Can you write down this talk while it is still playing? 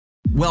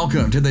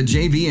Welcome to the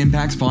JV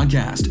Impacts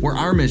Podcast, where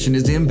our mission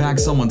is to impact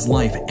someone's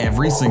life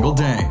every single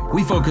day.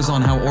 We focus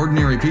on how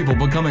ordinary people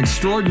become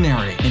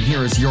extraordinary. And here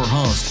is your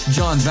host,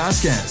 John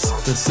Vasquez,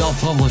 the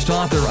self-published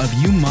author of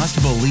You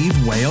Must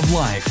Believe Way of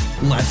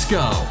Life. Let's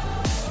go.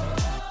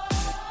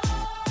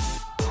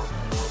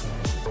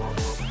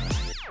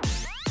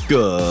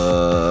 Good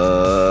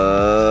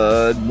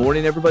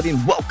morning, everybody,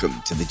 and welcome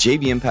to the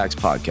JV Impacts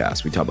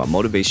Podcast. We talk about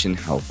motivation,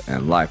 health,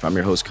 and life. I'm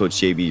your host, Coach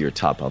JV, your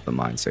top health and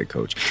mindset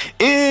coach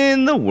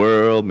in the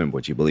world. Remember,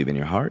 what you believe in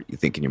your heart, you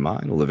think in your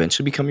mind, will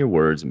eventually become your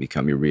words and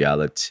become your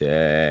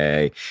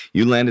reality.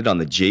 You landed on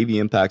the JV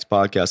Impacts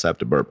Podcast. I have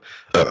to burp.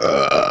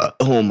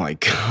 Oh my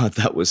God,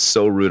 that was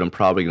so rude. I'm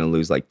probably going to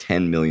lose like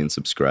 10 million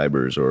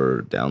subscribers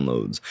or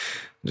downloads.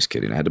 I'm just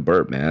kidding. I had to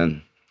burp,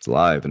 man. It's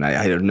live. And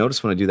I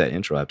notice when I do that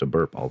intro, I have to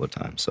burp all the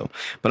time.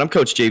 But I'm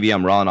Coach JV.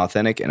 I'm raw and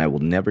authentic, and I will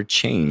never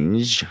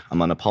change. I'm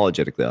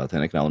unapologetically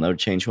authentic, and I will never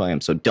change who I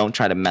am. So don't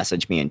try to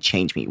message me and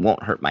change me. It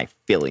won't hurt my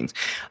feelings.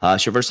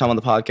 It's your first time on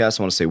the podcast.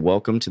 I want to say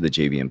welcome to the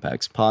JV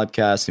Impacts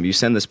Podcast. If you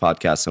send this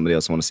podcast to somebody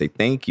else, I want to say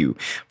thank you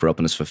for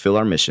helping us fulfill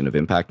our mission of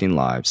impacting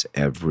lives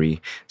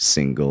every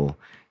single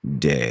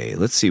day.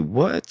 Let's see,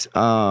 what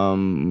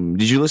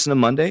did you listen to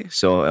Monday?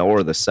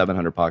 Or the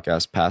 700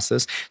 podcast past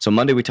this. So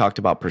Monday we talked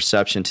about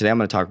perception. Today I'm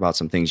going to talk about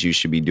some things you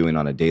should be doing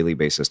on a daily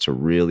basis to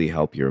really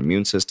help your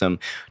immune system.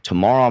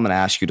 Tomorrow I'm going to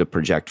ask you to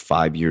project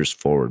 5 years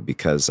forward,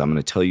 because I'm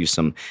going to tell you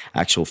some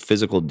actual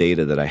physical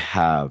data that I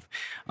have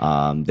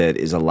that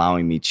is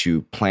allowing me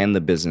to plan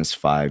the business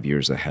 5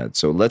 years ahead.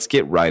 So let's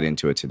get right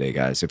into it today,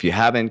 guys. If you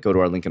haven't, go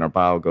to our link in our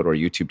bio, go to our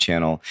YouTube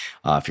channel.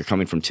 If you're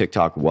coming from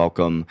TikTok,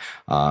 welcome.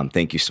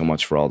 Thank you so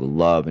much for all the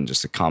love and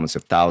just the comments,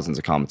 of thousands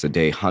of comments a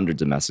day,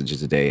 hundreds of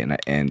messages a day.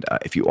 And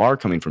if you are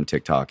coming from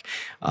TikTok,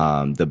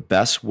 the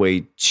best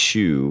way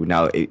to,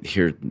 if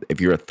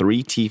you're a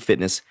 3T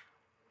Fitness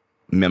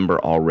member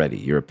already,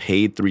 you're a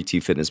paid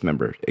 3T Fitness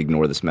member,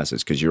 ignore this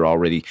message, because you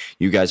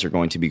guys are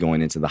going to be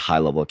going into the High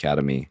Level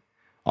Academy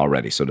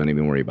already. So don't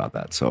even worry about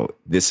that. So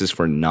this is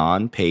for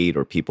non-paid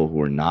or people who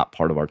are not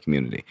part of our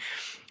community.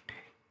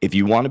 If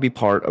you want to be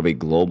part of a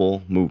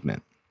global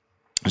movement,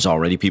 there's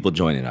already people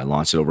joining. I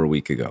launched it over a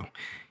week ago.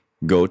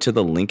 Go to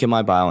the link in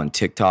my bio on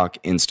TikTok,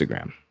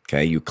 Instagram.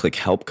 Okay, you click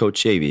Help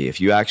Coach JV.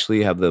 If you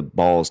actually have the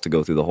balls to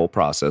go through the whole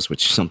process,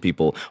 which some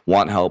people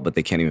want help, but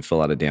they can't even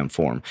fill out a damn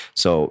form.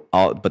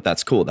 But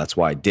that's cool. That's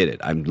why I did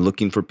it. I'm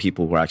looking for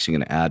people who are actually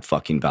going to add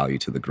fucking value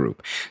to the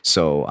group.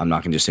 So I'm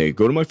not going to just say,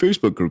 go to my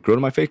Facebook group, go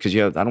to my face, because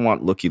I don't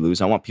want looky-loos.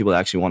 I want people that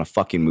actually want to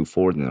fucking move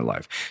forward in their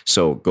life.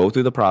 So go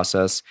through the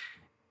process.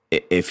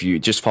 If you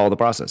just follow the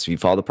process, if you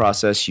follow the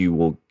process, you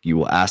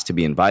will ask to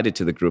be invited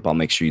to the group. I'll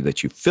make sure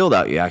that you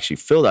actually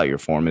filled out your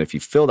form. And if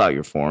you filled out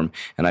your form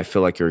and I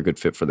feel like you're a good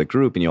fit for the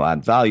group and you'll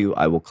add value,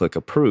 I will click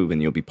approve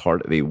and you'll be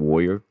part of a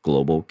Warrior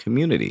Global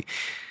community.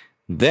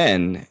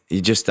 Then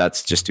just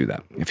do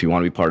that. If you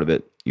want to be part of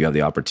it, you have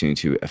the opportunity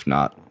to. If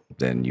not,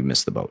 then you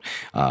missed the boat.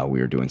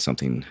 We are doing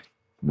something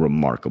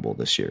remarkable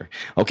this year.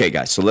 Okay,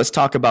 guys, so let's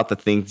talk about the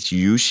things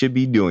you should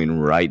be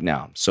doing right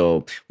now.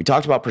 So we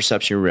talked about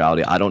perception and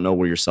reality. I don't know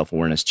where your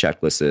self-awareness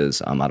checklist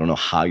is. I don't know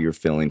how you're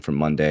feeling from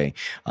Monday.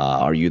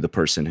 Are you the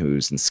person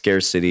who's in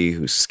scarcity,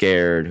 who's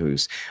scared,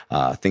 who's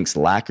thinks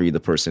lack? Are you the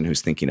person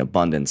who's thinking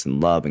abundance and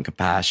love and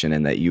compassion,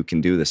 and that you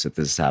can do this if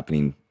this is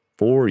happening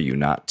for you,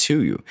 not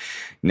to you?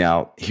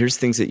 Now, here's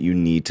things that you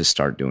need to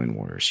start doing,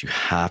 warriors. You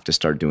have to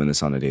start doing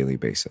this on a daily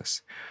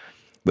basis.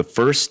 The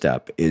first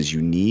step is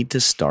you need to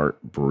start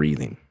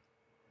breathing.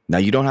 Now,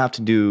 you don't have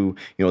to do,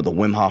 the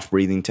Wim Hof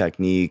breathing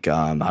technique.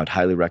 I would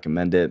highly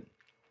recommend it.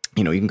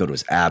 You can go to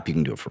his app. You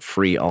can do it for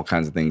free, all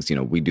kinds of things.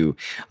 We do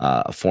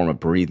a form of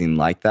breathing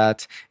like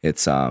that.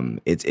 It's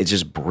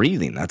just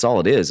breathing. That's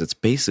all it is. It's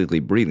basically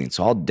breathing.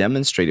 So I'll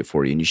demonstrate it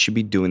for you, and you should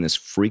be doing this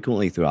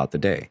frequently throughout the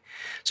day.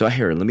 So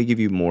here, let me give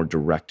you a more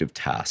directive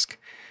task.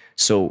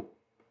 So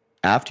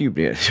don't do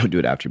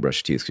it after you brush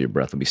your teeth, because your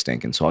breath will be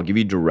stinking. So I'll give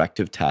you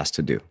directive tasks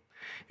to do.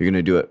 You're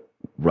going to do it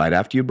right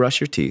after you brush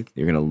your teeth.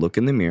 You're going to look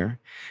in the mirror.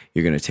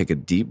 You're going to take a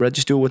deep breath.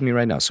 Just do it with me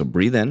right now. So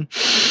breathe in.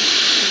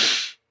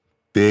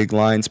 Big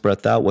lines,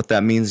 breath out. What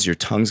that means is your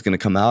tongue's going to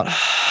come out.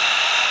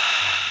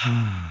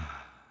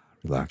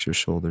 Relax your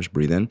shoulders.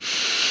 Breathe in.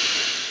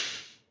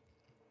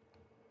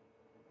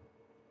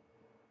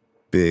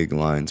 Big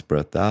lines,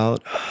 breath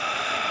out.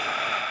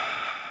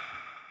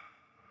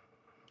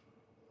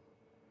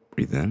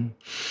 Breathe in.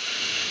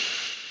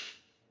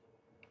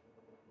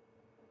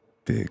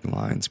 Big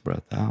lines,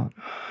 breath out.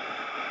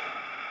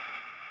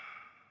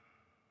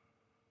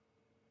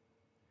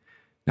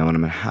 Now, what I'm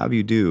going to have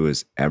you do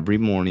is every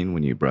morning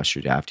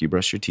after you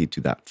brush your teeth,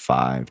 do that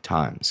 5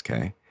 times,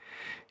 okay?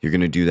 You're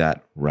going to do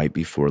that right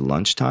before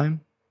lunchtime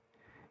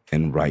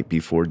and right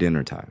before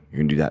dinner time. You're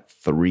going to do that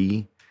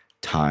 3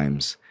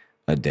 times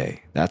a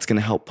day. That's going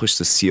to help push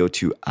the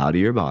CO2 out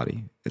of your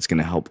body. It's going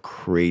to help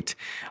create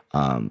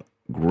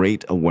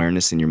great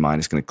awareness in your mind.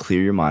 It's going to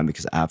clear your mind,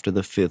 because after the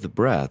 5th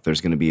breath,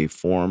 there's going to be a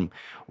form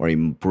or a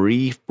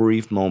brief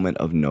moment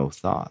of no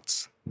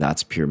thoughts.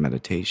 That's pure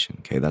meditation.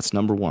 Okay, that's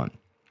number 1.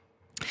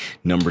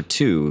 Number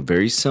two,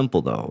 very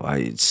simple though.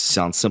 It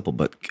sounds simple,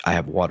 but I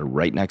have water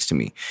right next to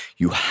me.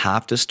 You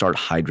have to start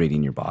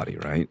hydrating your body,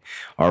 right?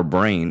 Our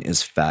brain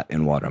is fat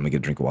and water. I'm gonna get a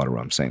drink of water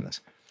while I'm saying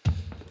this.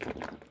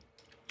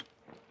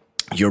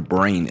 Your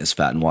brain is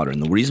fat and water.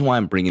 And the reason why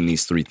I'm bringing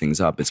these three things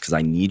up is because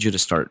I need you to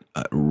start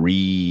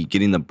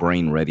getting the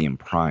brain ready and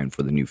primed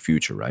for the new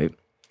future, right?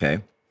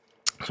 Okay.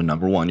 So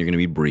number one, you're going to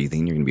be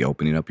breathing. You're going to be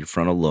opening up your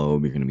frontal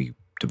lobe. You're going to be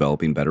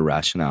developing better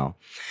rationale.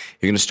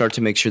 You're going to start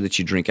to make sure that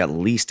you drink at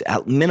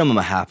minimum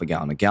a half a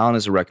gallon. A gallon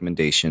is a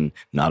recommendation,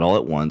 not all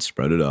at once,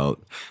 spread it out.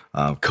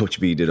 Coach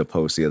B did a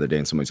post the other day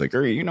and somebody's like,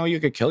 hey, you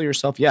could kill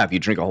yourself. Yeah, if you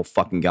drink a whole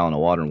fucking gallon of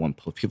water in one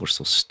pull. People are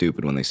so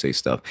stupid when they say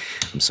stuff.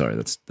 I'm sorry,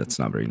 that's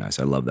not very nice.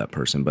 I love that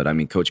person. But I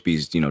mean, Coach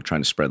B's,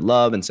 trying to spread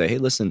love and say, hey,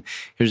 listen,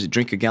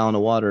 drink a gallon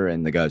of water.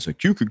 And the guy's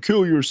like, you could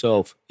kill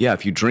yourself. Yeah,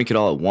 if you drink it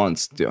all at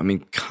once, I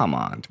mean, come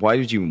on. Why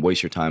did you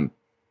waste your time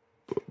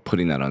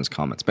putting that on his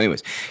comments? But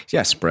anyways,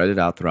 yeah, spread it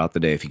out throughout the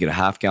day. If you get a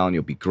half gallon,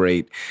 you'll be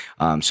great.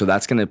 So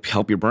that's going to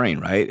help your brain,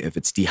 right? If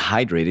it's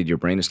dehydrated, your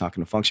brain is not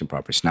going to function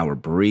properly. So now we're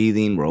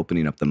breathing, we're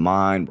opening up the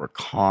mind, we're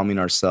calming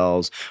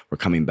ourselves, we're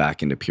coming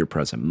back into pure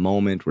present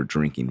moment, we're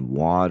drinking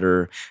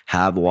water,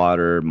 have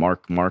water,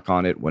 mark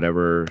on it,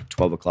 whatever,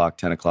 12 o'clock,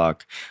 10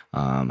 o'clock.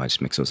 I just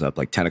mix those up,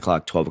 like 10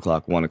 o'clock, 12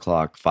 o'clock, 1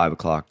 o'clock, 5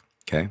 o'clock,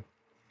 okay?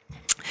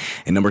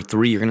 And number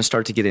three, you're going to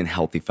start to get in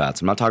healthy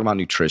fats. I'm not talking about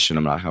nutrition.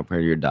 I'm not helping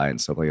your diet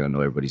and stuff like that. I know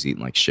everybody's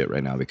eating like shit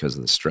right now because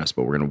of the stress,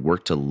 but we're going to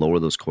work to lower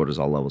those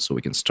cortisol levels so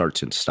we can start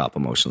to stop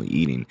emotionally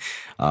eating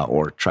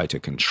or try to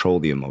control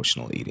the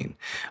emotional eating.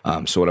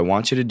 So what I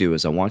want you to do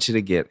is I want you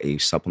to get a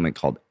supplement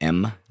called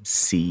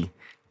MCT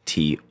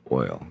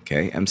oil,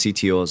 okay?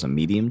 MCT oil is a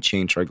medium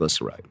chain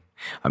triglyceride.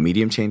 A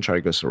medium chain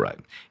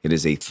triglyceride. It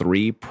is a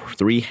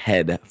three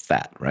head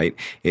fat, right?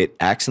 It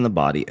acts in the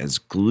body as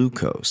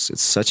glucose.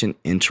 It's such an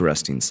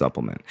interesting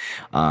supplement.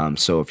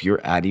 So if you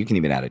can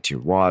even add it to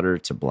your water,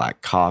 to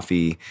black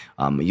coffee.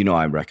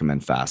 I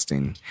recommend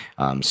fasting.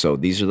 So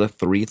these are the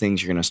three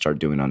things you're going to start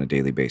doing on a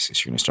daily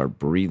basis. You're going to start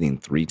breathing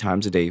 3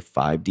 times a day,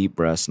 5 deep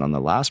breaths. And on the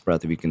last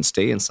breath, if you can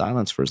stay in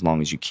silence for as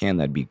long as you can,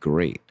 that'd be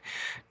great.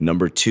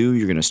 Number 2,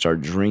 you're going to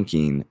start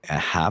drinking a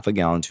half a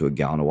gallon to a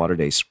gallon of water a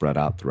day spread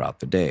out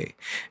throughout the day.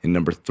 And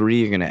number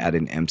 3, you're going to add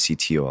an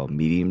MCT oil,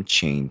 medium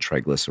chain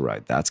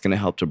triglyceride. That's going to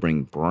help to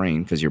bring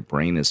brain, because your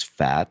brain is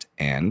fat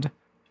and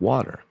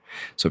water.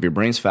 So if your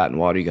brain's fat and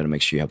water, you got to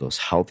make sure you have those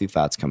healthy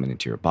fats coming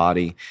into your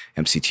body.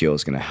 MCT oil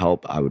is going to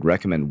help. I would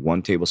recommend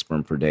 1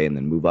 tablespoon per day and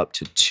then move up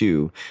to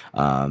 2.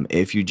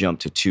 If you jump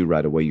to 2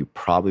 right away, you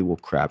probably will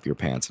crap your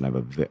pants. And I'm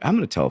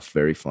going to tell a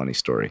very funny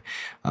story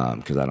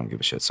because I don't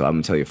give a shit. So I'm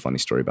going to tell you a funny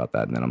story about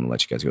that, and then I'm going to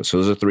let you guys go. So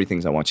those are 3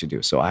 things I want you to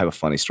do. So I have a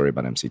funny story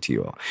about MCT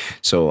oil.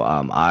 So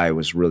I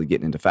was really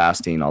getting into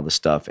fasting, all this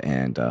stuff,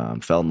 and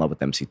fell in love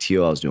with MCT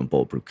oil. I was doing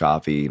bulletproof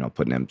coffee,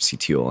 putting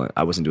MCT oil in.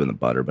 I wasn't doing the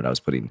butter, but I was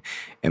putting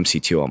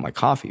MCT oil in my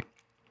coffee.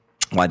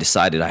 Well, I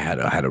decided I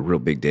had a real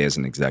big day as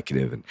an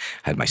executive and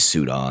had my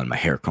suit on, my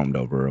hair combed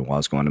over while I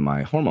was going to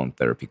my hormone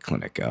therapy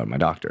clinic, my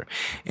doctor.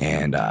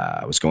 And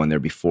I was going there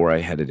before I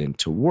headed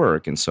into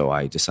work. And so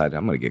I decided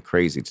I'm going to get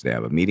crazy today. I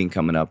have a meeting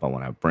coming up. I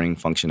want to bring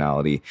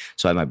functionality.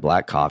 So I had my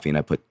black coffee and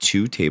I put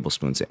 2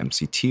 tablespoons of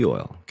MCT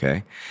oil.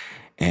 Okay.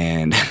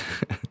 And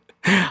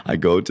I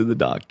go to the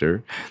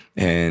doctor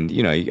and,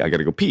 I got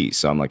to go pee.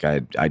 So I'm like, I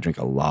drink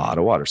a lot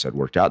of water. So I'd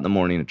worked out in the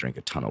morning, I drink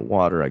a ton of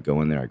water. I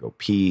go in there, I go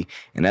pee.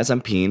 And as I'm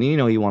peeing,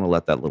 you want to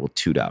let that little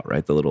toot out,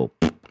 right? The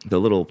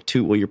little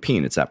toot while you're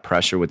peeing. It's that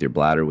pressure with your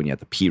bladder when you have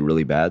to pee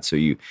really bad. So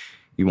you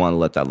want to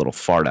let that little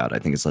fart out. I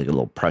think it's like a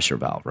little pressure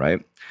valve,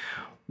 right?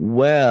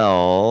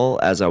 Well,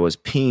 as I was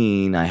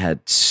peeing, I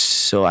had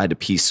to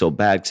pee so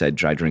bad because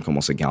I drink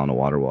almost a gallon of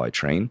water while I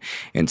train.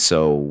 And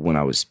so when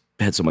I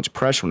had so much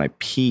pressure when I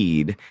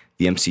peed,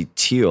 the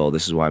MCT oil,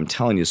 this is why I'm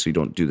telling you so you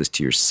don't do this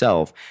to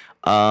yourself.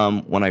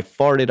 When I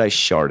farted, I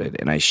sharted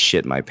and I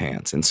shit my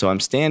pants. And so I'm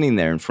standing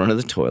there in front of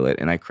the toilet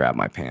and I crap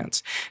my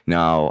pants.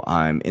 Now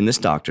I'm in this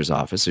doctor's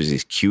office. There's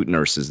these cute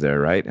nurses there,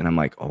 right? And I'm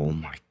like, oh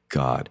my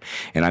God.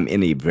 And I'm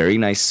in a very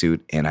nice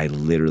suit and I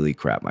literally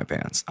crap my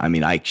pants. I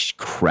mean, I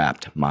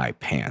crapped my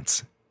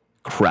pants.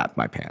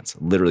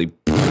 Literally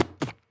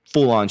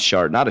full on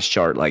shart, not a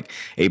shart, like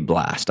a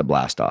blast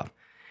off.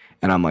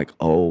 And I'm like,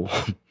 oh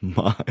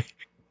my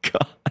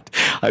God.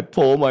 I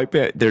pull my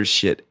pants. There's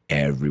shit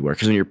everywhere.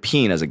 Because when you're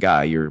peeing as a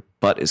guy, your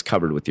butt is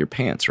covered with your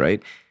pants,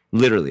 right?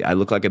 Literally, I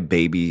look like a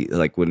baby,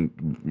 like when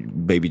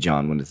baby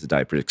John, when his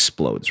diaper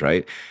explodes,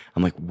 right?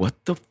 I'm like, what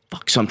the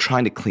fuck? So I'm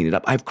trying to clean it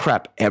up. I have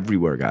crap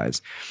everywhere,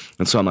 guys.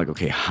 And so I'm like,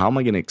 okay, how am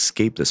I going to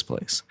escape this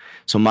place?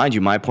 So mind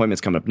you, my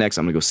appointment's coming up next.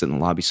 I'm going to go sit in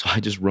the lobby. So I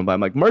just run by.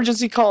 I'm like,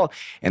 emergency call.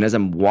 And as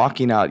I'm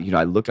walking out,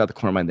 I look out the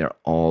corner of my eye, they're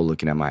all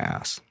looking at my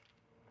ass.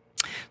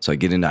 So I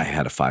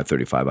had a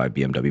 535i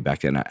BMW back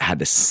then. I had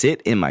to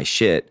sit in my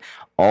shit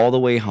all the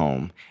way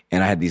home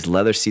and I had these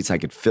leather seats I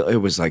could feel. It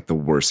was like the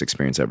worst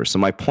experience ever. So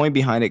my point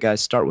behind it,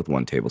 guys, start with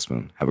 1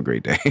 tablespoon. Have a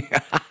great day.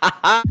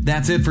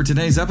 That's it for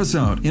today's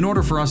episode. In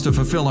order for us to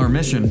fulfill our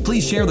mission,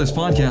 please share this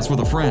podcast with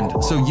a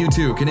friend so you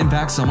too can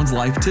impact someone's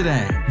life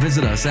today.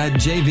 Visit us at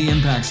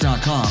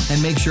jvimpacts.com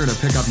and make sure to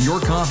pick up your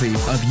copy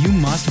of You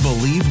Must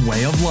Believe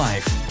Way of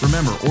Life.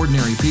 Remember,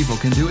 ordinary people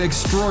can do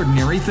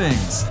extraordinary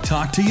things.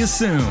 Talk to you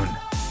soon.